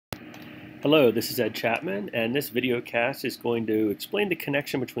Hello, this is Ed Chapman, and this video cast is going to explain the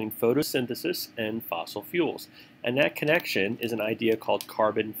connection between photosynthesis and fossil fuels. And that connection is an idea called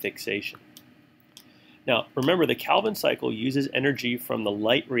carbon fixation. Now, remember, the Calvin cycle uses energy from the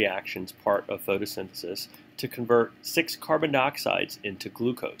light reactions part of photosynthesis to convert 6 carbon dioxides into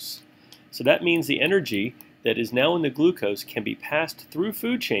glucose. So that means the energy that is now in the glucose can be passed through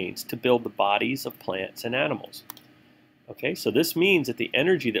food chains to build the bodies of plants and animals. Okay, so this means that the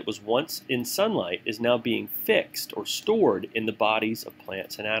energy that was once in sunlight is now being fixed or stored in the bodies of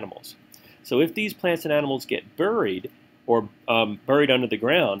plants and animals. So if these plants and animals get buried or buried under the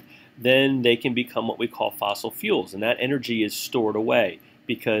ground, then they can become what we call fossil fuels, and that energy is stored away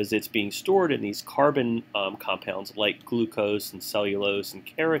because it's being stored in these carbon compounds like glucose and cellulose and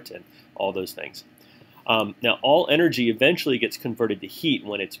keratin, all those things. Now, all energy eventually gets converted to heat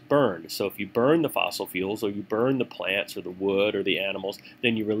when it's burned. So if you burn the fossil fuels or you burn the plants or the wood or the animals,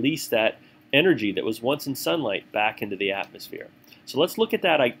 then you release that energy that was once in sunlight back into the atmosphere. So let's look at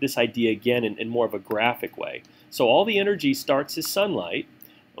this idea again in more of a graphic way. So all the energy starts as sunlight.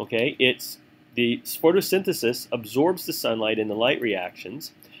 Okay, the photosynthesis absorbs the sunlight in the light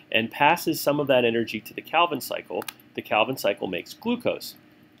reactions and passes some of that energy to the Calvin cycle. The Calvin cycle makes glucose.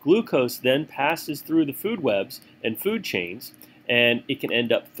 Glucose then passes through the food webs and food chains, and it can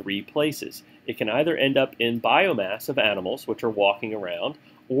end up 3 places. It can either end up in biomass of animals, which are walking around,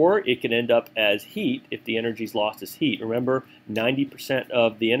 or it can end up as heat if the energy is lost as heat. Remember, 90%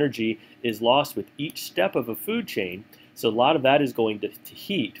 of the energy is lost with each step of a food chain, so a lot of that is going to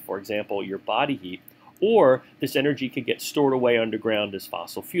heat, for example, your body heat, or this energy could get stored away underground as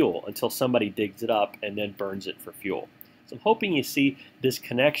fossil fuel until somebody digs it up and then burns it for fuel. So I'm hoping you see this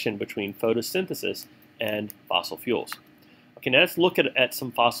connection between photosynthesis and fossil fuels. Okay, now let's look at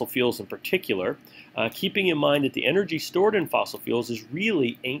some fossil fuels in particular, keeping in mind that the energy stored in fossil fuels is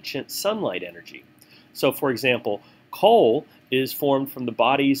really ancient sunlight energy. So for example, coal is formed from the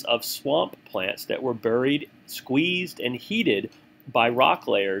bodies of swamp plants that were buried, squeezed, and heated by rock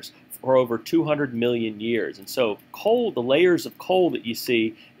layers for over 200 million years. And so coal, the layers of coal that you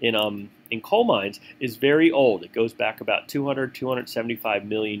see in coal mines is very old. It goes back about 275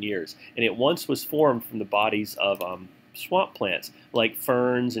 million years. And it once was formed from the bodies of swamp plants like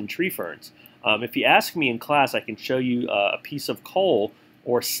ferns and tree ferns. If you ask me in class, I can show you a piece of coal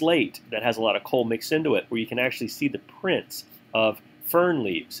or slate that has a lot of coal mixed into it where you can actually see the prints of fern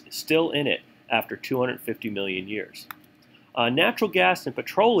leaves still in it after 250 million years. Natural gas and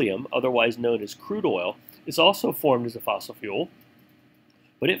petroleum, otherwise known as crude oil, is also formed as a fossil fuel,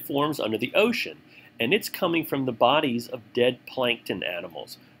 but it forms under the ocean, and it's coming from the bodies of dead plankton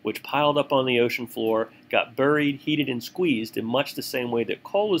animals, which piled up on the ocean floor, got buried, heated, and squeezed in much the same way that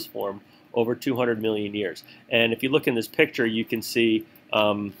coal was formed over 200 million years. And if you look in this picture, you can see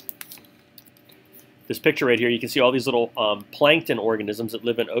this picture right here, you can see all these little plankton organisms that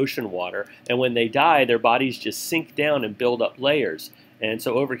live in ocean water, and when they die, their bodies just sink down and build up layers. And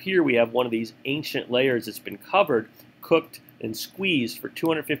so over here we have one of these ancient layers that's been covered, cooked, and squeezed for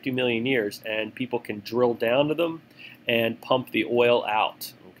 250 million years, and people can drill down to them and pump the oil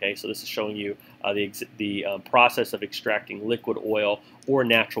out. Okay, so this is showing you the process of extracting liquid oil or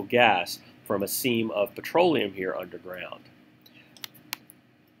natural gas from a seam of petroleum here underground.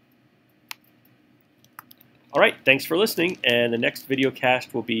 All right, thanks for listening, and the next video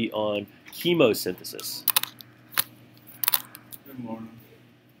cast will be on chemosynthesis. Good morning.